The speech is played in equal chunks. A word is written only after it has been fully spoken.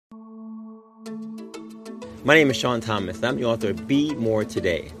My name is Sean Thomas, and I'm the author of Be More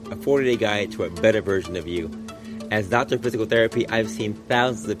Today, a 40-day guide to a better version of you. As Doctor of Physical Therapy, I've seen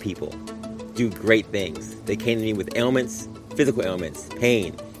thousands of people do great things. They came to me with ailments, physical ailments,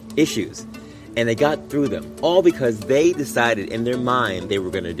 pain, issues, and they got through them, all because they decided in their mind they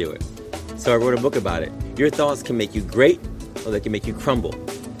were going to do it. So I wrote a book about it. Your thoughts can make you great, or they can make you crumble.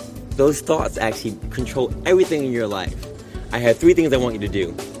 Those thoughts actually control everything in your life. I have 3 things I want you to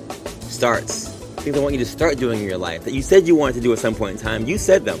do. Starts. Things I want you to start doing in your life that you said you wanted to do at some point in time. You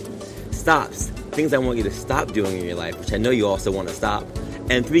said them. Stops. Things I want you to stop doing in your life, which I know you also want to stop.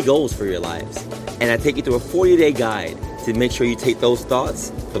 And 3 goals for your lives. And I take you through a 40-day guide to make sure you take those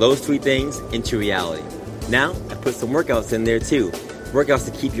thoughts for those 3 things into reality. Now, I put some workouts in there too. Workouts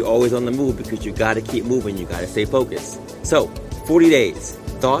to keep you always on the move because you got to keep moving. You got to stay focused. So, 40 days.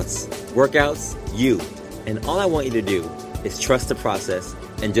 Thoughts, workouts, you. And all I want you to do is trust the process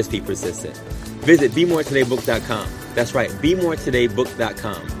and just be persistent. Visit BeMoreTodayBook.com. That's right,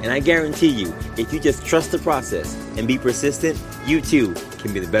 BeMoreTodayBook.com. And I guarantee you, if you just trust the process and be persistent, you too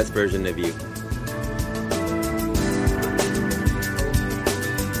can be the best version of you.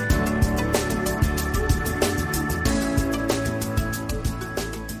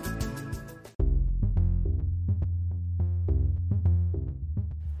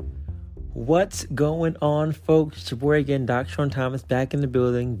 What's going on, folks? It's your boy again, Dr. Sean Thomas, back in the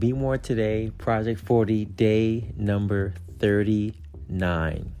building. Be More Today, Project 40, day number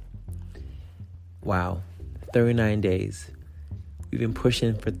 39. Wow, 39 days. We've been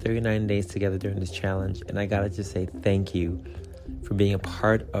pushing for 39 days together during this challenge, and I gotta just say thank you for being a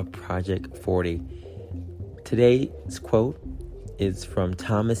part of Project 40. Today's quote is from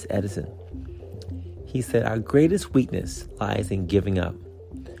Thomas Edison. He said, "Our greatest weakness lies in giving up.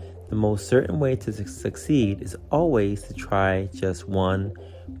 The most certain way to succeed is always to try just one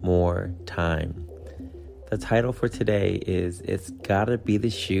more time." The title for today is It's Gotta Be the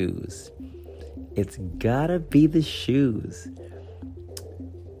Shoes. It's gotta be the shoes.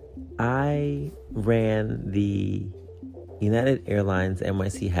 I ran the United Airlines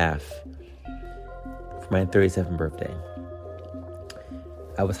NYC half for my 37th birthday.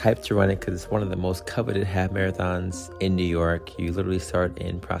 I was hyped to run it because it's one of the most coveted half marathons in New York. You literally start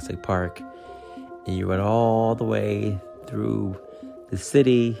in Prospect Park and you run all the way through the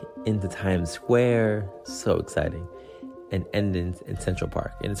city into Times Square. So exciting. And end in Central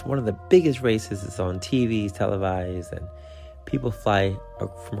Park. And it's one of the biggest races. It's on TV, televised, and people fly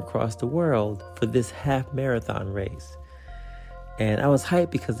from across the world for this half marathon race. And I was hyped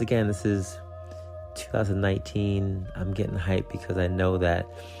because, again, this is 2019. I'm getting hyped because I know that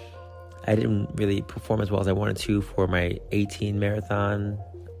I didn't really perform as well as I wanted to for my 18 marathon.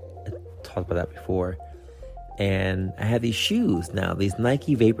 I talked about that before. And I had these shoes now, these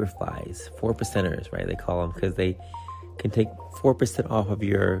Nike Vaporflies, 4%ers, right? They call them because they can take 4% off of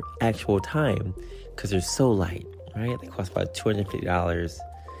your actual time because they're so light, right? They cost about $250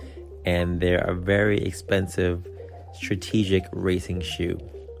 and they're a very expensive strategic racing shoe.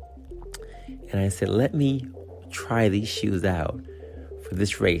 And I said, let me try these shoes out for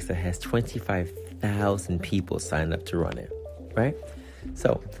this race that has 25,000 people signed up to run it, right?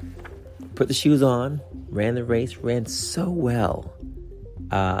 So, put the shoes on, ran the race, ran so well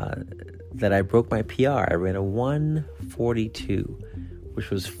that I broke my PR. I ran a 1:42, which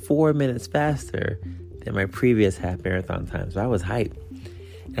was 4 minutes faster than my previous half marathon time. So I was hyped.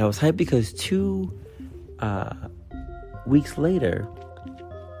 And I was hyped because 2 weeks later,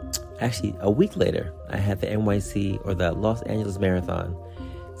 actually, a week later, I had the NYC or the Los Angeles Marathon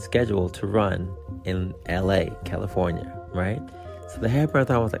scheduled to run in LA, California, right? So the half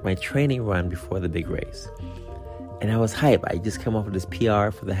marathon was like my training run before the big race. And I was hyped. I just come off of this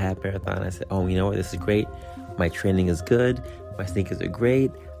PR for the half marathon. I said, oh, you know what? This is great. My training is good. My sneakers are great.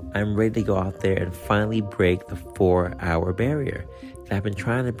 I'm ready to go out there and finally break the 4-hour barrier that I've been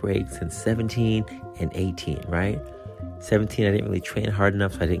trying to break since 17 and 18, right? 17, I didn't really train hard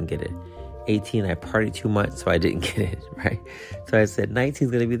enough, so I didn't get it. 18, I partied too much, so I didn't get it, right? So I said 19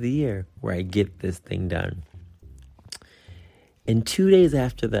 is going to be the year where I get this thing done. And 2 days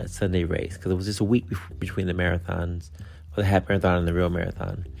after that Sunday race, because it was just a week between the marathons, or the half marathon and the real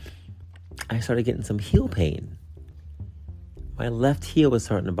marathon, I started getting some heel pain. My left heel was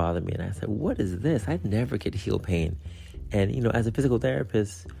starting to bother me, and I said, what is this? I never get heel pain. And, you know, as a physical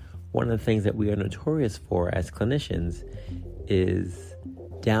therapist, one of the things that we are notorious for as clinicians is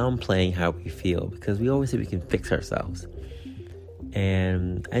downplaying how we feel, because we always say we can fix ourselves.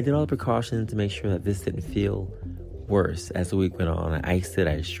 And I did all the precautions to make sure that this didn't feel worse as the week went on. I iced it,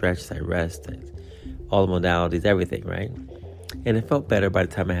 I stretched, I rested, all the modalities, everything, right? And it felt better by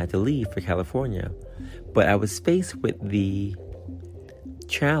the time I had to leave for California. But I was faced with the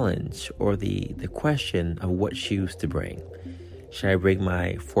challenge or the question of what shoes to bring. Should I bring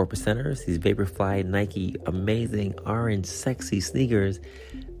my 4%ers, these Vaporfly Nike amazing orange sexy sneakers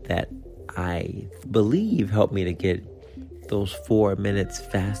that I believe helped me to get those 4 minutes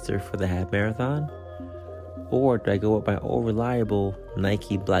faster for the half marathon? Or do I go with my old reliable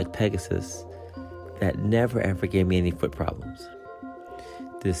Nike Black Pegasus that never ever gave me any foot problems?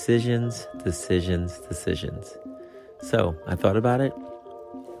 Decisions. So I thought about it,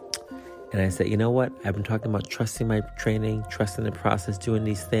 and I said, you know what? I've been talking about trusting my training, trusting the process, doing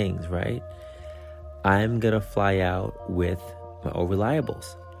these things, right? I'm going to fly out with my old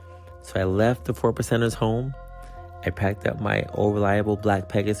reliables. So I left the 4%ers home. I packed up my old reliable Black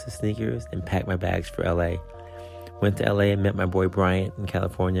Pegasus sneakers and packed my bags for LA. Went to LA and met my boy Bryant in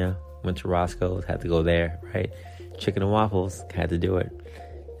California. Went to Roscoe's, had to go there, right? Chicken and waffles, had to do it.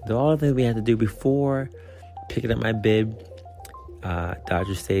 All the things we had to do before picking up my bib,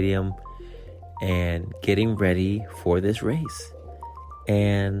 Dodger Stadium, and getting ready for this race.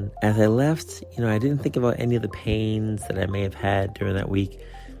 And as I left, I didn't think about any of the pains that I may have had during that week.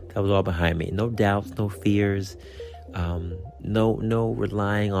 That was all behind me. No doubts, no fears, no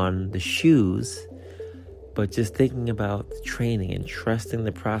relying on the shoes, but just thinking about the training and trusting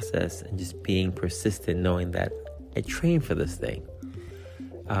the process and just being persistent, knowing that I trained for this thing.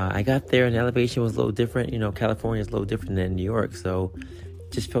 I got there and the elevation was a little different. California is a little different than New York, so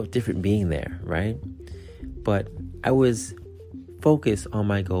it just felt different being there, right? But I was focused on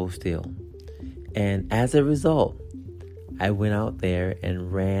my goal still. And as a result, I went out there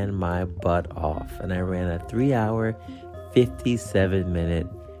and ran my butt off. And I ran a 3-hour, 57-minute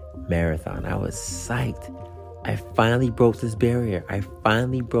marathon. I was psyched. I finally broke this barrier. I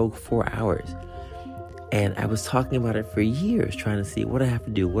finally broke 4 hours. And I was talking about it for years, trying to see what I have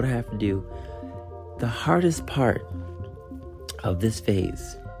to do. The hardest part of this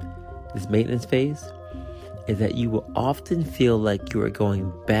phase, this maintenance phase, is that you will often feel like you are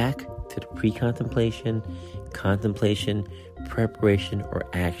going back to the pre-contemplation, contemplation, preparation, or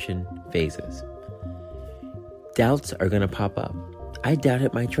action phases. Doubts are going to pop up. I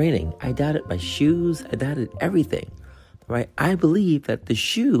doubted my training. I doubted my shoes. I doubted everything, right? I believe that the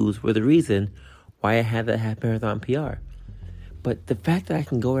shoes were the reason why I had that half marathon PR. But the fact that I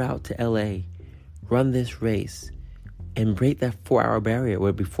can go out to LA, run this race, and break that 4-hour barrier,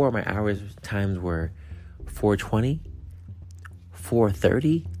 where before my hours times were 4:20,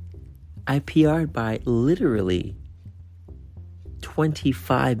 4:30, I PR'd by literally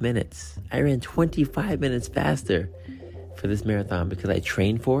 25 minutes. I ran 25 minutes faster for this marathon because I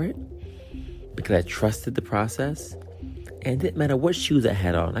trained for it, because I trusted the process, and it didn't matter what shoes I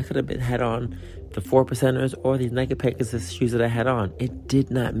had on. I could have had on the 4%ers or these Nike Pegasus shoes that I had on. It did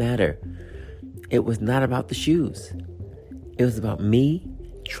not matter. It was not about the shoes. It was about me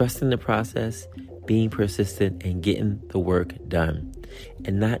trusting the process, being persistent, and getting the work done.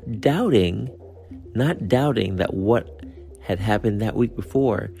 And not doubting that what had happened that week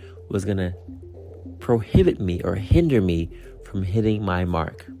before was going to prohibit me or hinder me from hitting my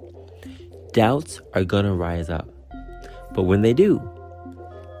mark. Doubts are going to rise up. But when they do,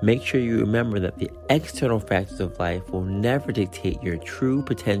 make sure you remember that the external factors of life will never dictate your true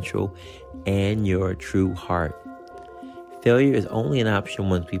potential and your true heart. Failure is only an option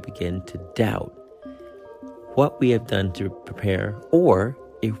once we begin to doubt what we have done to prepare, or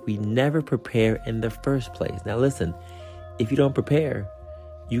if we never prepare in the first place. Now listen, if you don't prepare,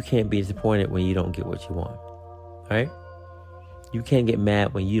 you can't be disappointed when you don't get what you want, right? You can't get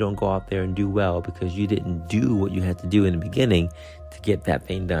mad when you don't go out there and do well because you didn't do what you had to do in the beginning to get that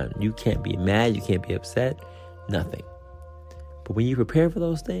thing done. You can't be mad, you can't be upset, nothing. But when you prepare for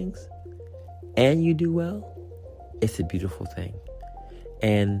those things and you do well, it's a beautiful thing.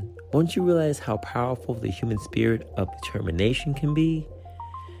 And once you realize how powerful the human spirit of determination can be,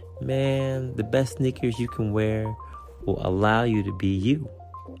 man, the best sneakers you can wear will allow you to be you.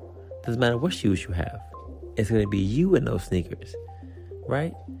 Doesn't matter what shoes you have. It's going to be you in those sneakers,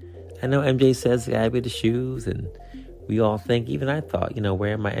 right? I know MJ says I gotta be the shoes, and we all think, even I thought,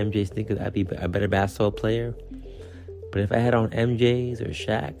 wearing my MJ sneakers, I'd be a better basketball player. But if I had on MJs or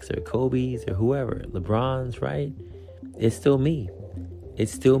Shaqs or Kobe's or whoever, LeBron's, right? It's still me.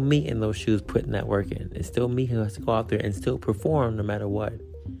 It's still me in those shoes putting that work in. It's still me who has to go out there and still perform no matter what.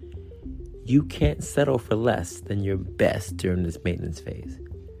 You can't settle for less than your best during this maintenance phase.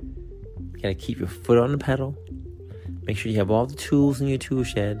 You gotta keep your foot on the pedal. Make sure you have all the tools in your tool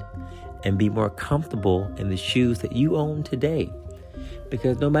shed and be more comfortable in the shoes that you own today.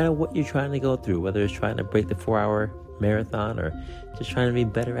 Because no matter what you're trying to go through, whether it's trying to break the 4-hour marathon or just trying to be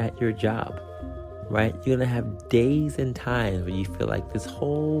better at your job, right? You're going to have days and times where you feel like this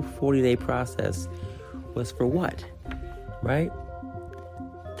whole 40-day process was for what, right?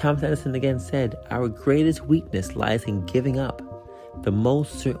 Thomas Edison again said, our greatest weakness lies in giving up. The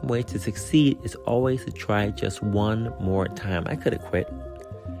most certain way to succeed is always to try just one more time. I could have quit.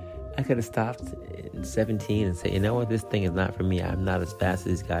 I could have stopped in 17 and said, you know what, this thing is not for me. I'm not as fast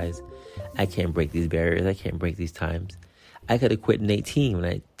as these guys. I can't break these barriers. I can't break these times. I could have quit in 18 when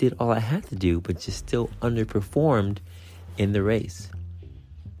I did all I had to do, but just still underperformed in the race.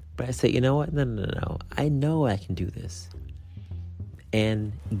 But I said, you know what? No. I know I can do this.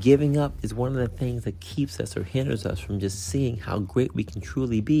 And giving up is one of the things that keeps us or hinders us from just seeing how great we can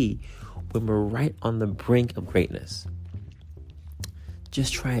truly be when we're right on the brink of greatness.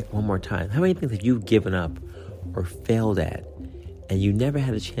 Just try it one more time. How many things have you given up or failed at and you never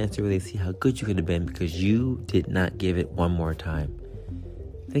had a chance to really see how good you could have been because you did not give it one more time?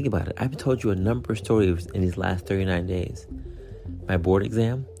 Think about it. I've told you a number of stories in these last 39 days. My board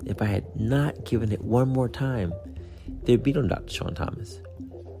exam, if I had not given it one more time, there'd be no Dr. Sean Thomas.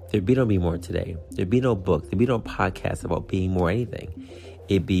 There'd be no Be More Today. There'd be no book. There'd be no podcast about being more anything.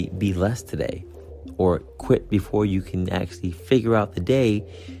 It'd be less today. Or quit before you can actually figure out the day,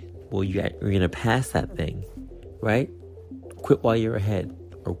 well, you're going to pass that thing, right? Quit while you're ahead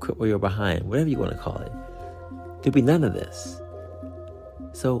or quit while you're behind, whatever you want to call it. There'd be none of this.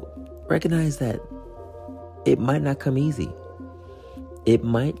 So recognize that it might not come easy. It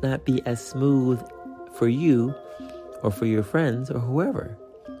might not be as smooth for you or for your friends or whoever.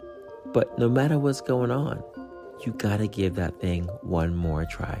 But no matter what's going on, you got to give that thing one more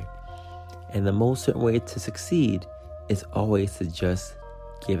try. And the most certain way to succeed is always to just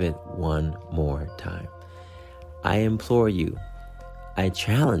give it one more time. I implore you, I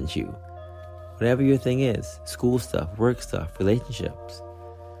challenge you, whatever your thing is, school stuff, work stuff, relationships,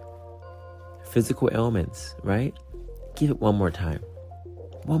 physical ailments, right? Give it one more time.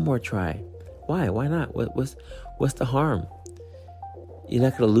 One more try. Why? Why not? What's the harm? You're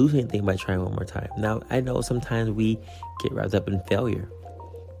not going to lose anything by trying one more time. Now, I know sometimes we get wrapped up in failure.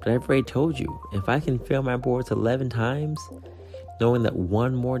 But I've already told you, if I can fail my boards 11 times, knowing that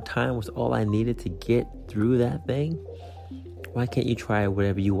one more time was all I needed to get through that thing, why can't you try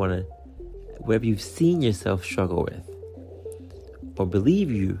whatever you've seen yourself struggle with, or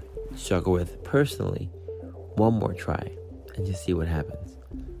believe you struggle with personally, one more try, and just see what happens.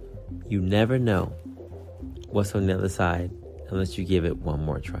 You never know what's on the other side unless you give it one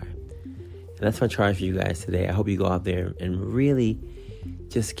more try. And that's my charge for you guys today. I hope you go out there and really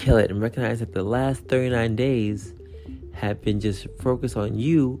just kill it and recognize that the last 39 days have been just focused on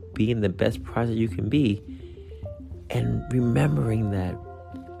you being the best project you can be, and remembering that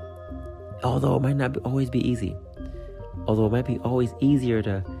although it might not always be easy, although it might be always easier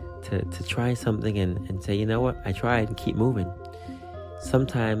to try something and say, you know what, I tried, and keep moving.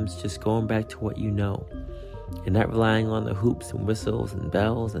 Sometimes just going back to what you know and not relying on the hoops and whistles and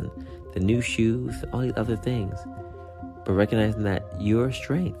bells and the new shoes, all these other things. But recognizing that your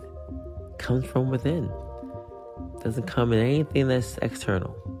strength comes from within. It doesn't come in anything that's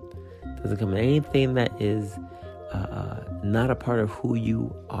external. It doesn't come in anything that is not a part of who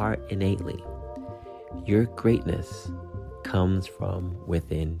you are innately. Your greatness comes from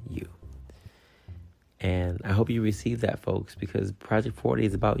within you. And I hope you receive that, folks, because Project 40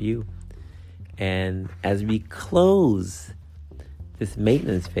 is about you. And as we close this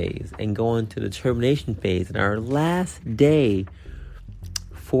maintenance phase and go into the termination phase, and our last day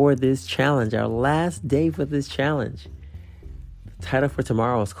for this challenge, the title for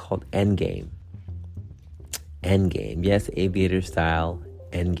tomorrow is called Endgame. Endgame, yes, aviator style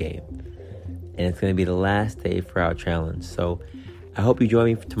Endgame. And it's going to be the last day for our challenge. So I hope you join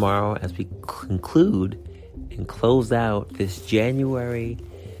me for tomorrow as we conclude and close out this January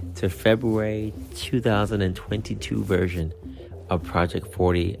to February 2022 version of Project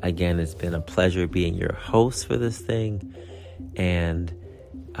 40. Again, it's been a pleasure being your host for this thing. And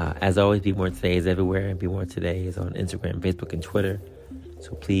as always, Be More Today is everywhere. And Be More Today is on Instagram, Facebook, and Twitter.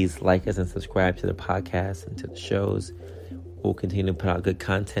 So please like us and subscribe to the podcast and to the shows. We'll continue to put out good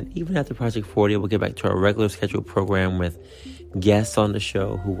content. Even after Project 40, we'll get back to our regular scheduled program with guests on the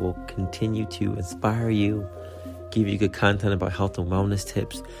show who will continue to inspire you, give you good content about health and wellness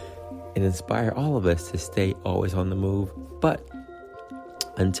tips, and inspire all of us to stay always on the move. But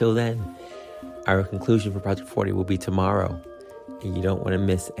until then, our conclusion for Project 40 will be tomorrow. And you don't want to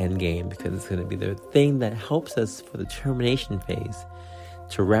miss Endgame, because it's going to be the thing that helps us for the termination phase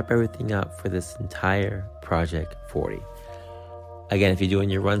to wrap everything up for this entire Project 40. Again, if you're doing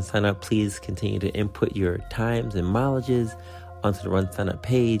your run sign up, please continue to input your times and mileages onto the run sign up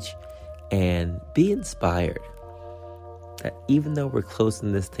page and be inspired that even though we're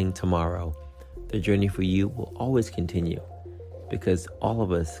closing this thing tomorrow, the journey for you will always continue because all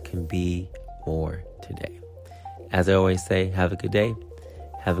of us can be more today. As I always say, have a good day,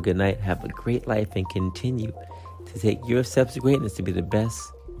 have a good night, have a great life, and continue to take your steps to greatness to be the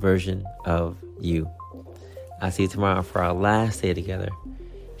best version of you. I'll see you tomorrow for our last day together.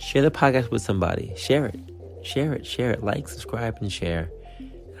 Share the podcast with somebody. Share it. Like, subscribe, and share.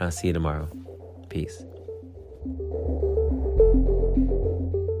 And I'll see you tomorrow. Peace.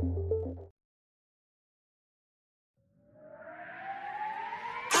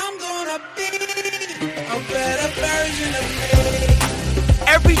 I'm gonna be a better version of me.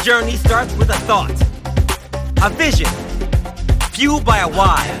 Every journey starts with a thought, a vision, fueled by a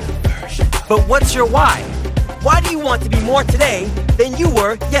why. But what's your why? Why do you want to be more today than you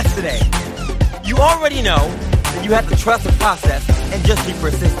were yesterday? You already know that you have to trust the process and just be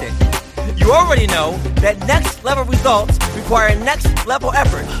persistent. You already know that next level results require next level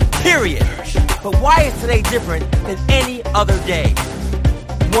effort, period. But why is today different than any other day?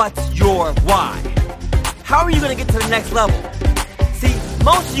 What's your why? How are you going to get to the next level? See,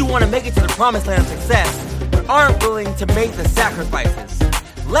 most of you want to make it to the promised land of success, but aren't willing to make the sacrifices.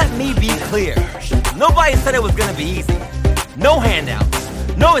 Let me be clear. Nobody said it was going to be easy. No handouts,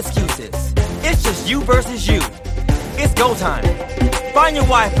 no excuses. It's just you versus you. It's go time. Find your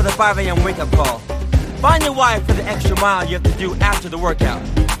why for the 5 a.m. wake-up call. Find your why for the extra mile you have to do after the workout.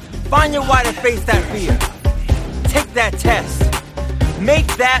 Find your why to face that fear. Take that test. Make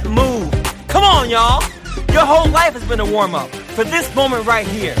that move. Come on, y'all. Your whole life has been a warm-up for this moment right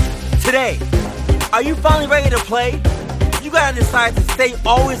here. Today. Are you finally ready to play? You gotta decide to stay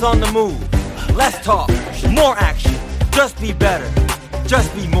always on the move. Less talk, more action. Just be better.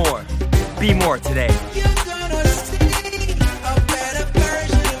 Just be more. Be more today.